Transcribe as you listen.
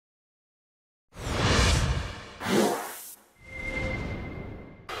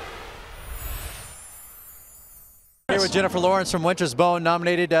with Jennifer Lawrence from Winter's Bone,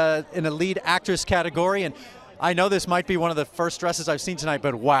 nominated in the lead actress category. And I know this might be one of the first dresses I've seen tonight,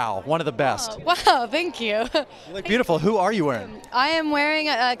 but wow, one of the best. Oh, wow, thank you. You look beautiful. Who are you wearing? I am wearing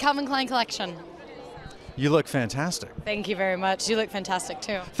a Calvin Klein collection. You look fantastic. Thank you very much. You look fantastic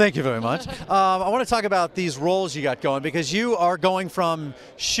too. Thank you very much. I want to talk about these roles you got going, because you are going from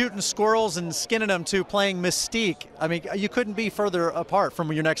shooting squirrels and skinning them to playing Mystique. I mean, you couldn't be further apart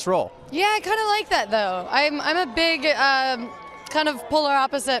from your next role. Yeah, I kind of like that though. I'm a big kind of polar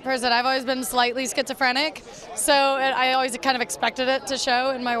opposite person. I've always been slightly schizophrenic, so I always kind of expected it to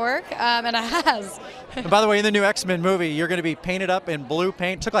show in my work, and it has. And by the way, in the new X-Men movie, you're going to be painted up in blue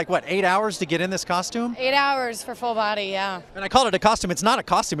paint. Took like, what, 8 hours to get in this costume? 8 hours for full body, yeah. And I called it a costume. It's not a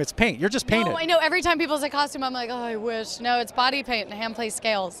costume, it's paint. You're just painted. No, I know. Every time people say costume, I'm like, oh, I wish. No, it's body paint and hand-placed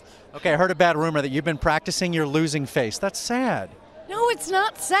scales. Okay, I heard a bad rumor that you've been practicing your losing face. That's sad. No, it's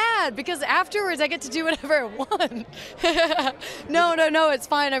not sad, because afterwards I get to do whatever I want. No, it's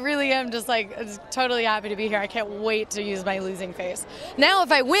fine. I really am just totally happy to be here. I can't wait to use my losing face. Now,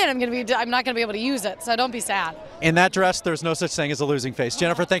 if I win, I'm not going to be able to use it, so don't be sad. In that dress, there's no such thing as a losing face.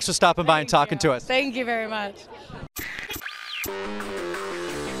 Jennifer, thanks for stopping by and talking to us. Thank you very much.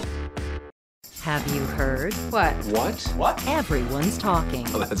 Have you heard? What? What? Everyone's talking.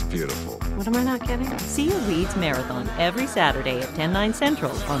 Oh, that's beautiful. What am I not getting? See a Weeds Marathon every Saturday at 10, 9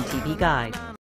 Central on TV Guide.